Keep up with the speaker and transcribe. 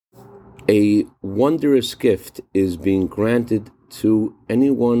A wondrous gift is being granted to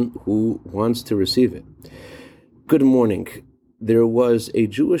anyone who wants to receive it. Good morning. There was a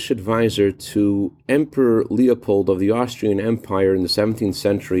Jewish advisor to Emperor Leopold of the Austrian Empire in the 17th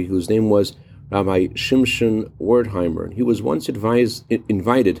century whose name was Rabbi Shimshon Wertheimer. He was once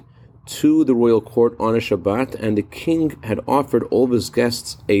invited to the royal court on a Shabbat, and the king had offered all of his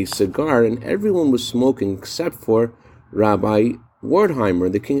guests a cigar, and everyone was smoking except for Rabbi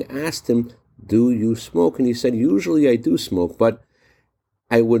Wertheimer. The king asked him, "Do you smoke?" And he said, "Usually I do smoke, but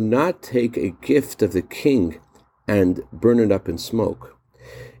I would not take a gift of the king and burn it up in smoke."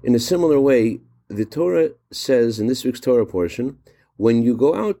 In a similar way, the Torah says in this week's Torah portion, when you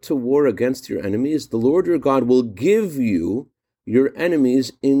go out to war against your enemies, the Lord your God will give you your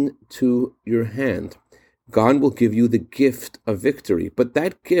enemies into your hand. God will give you the gift of victory, but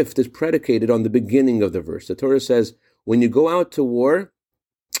that gift is predicated on the beginning of the verse. The Torah says, when you go out to war,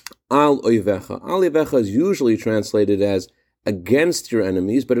 al oivecha. Al oivecha is usually translated as against your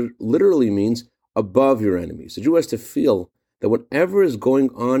enemies, but it literally means above your enemies. The Jew has to feel that whatever is going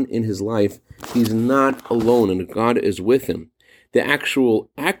on in his life, he's not alone and God is with him. The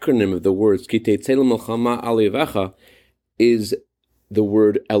actual acronym of the words, Ki tetzei l'milchama al oivecha, is the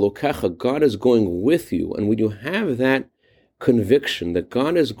word Elokecha. God is going with you. And when you have that conviction that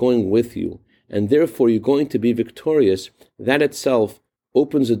God is going with you, and therefore you're going to be victorious, that itself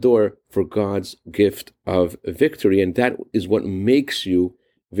opens the door for God's gift of victory. And that is what makes you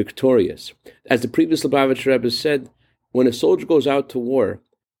victorious. As the previous Lubavitcher Rebbe said, when a soldier goes out to war,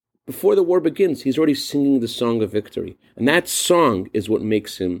 before the war begins, he's already singing the song of victory. And that song is what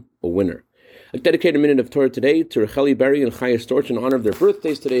makes him a winner. I dedicate a minute of Torah today to Racheli Berry and Chaya Storch in honor of their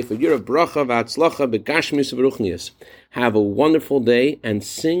birthdays today for Yira Bracha V'Atzlacha B'Gashmis V'Ruchnius. Have a wonderful day and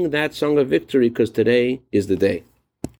sing that song of victory because today is the day.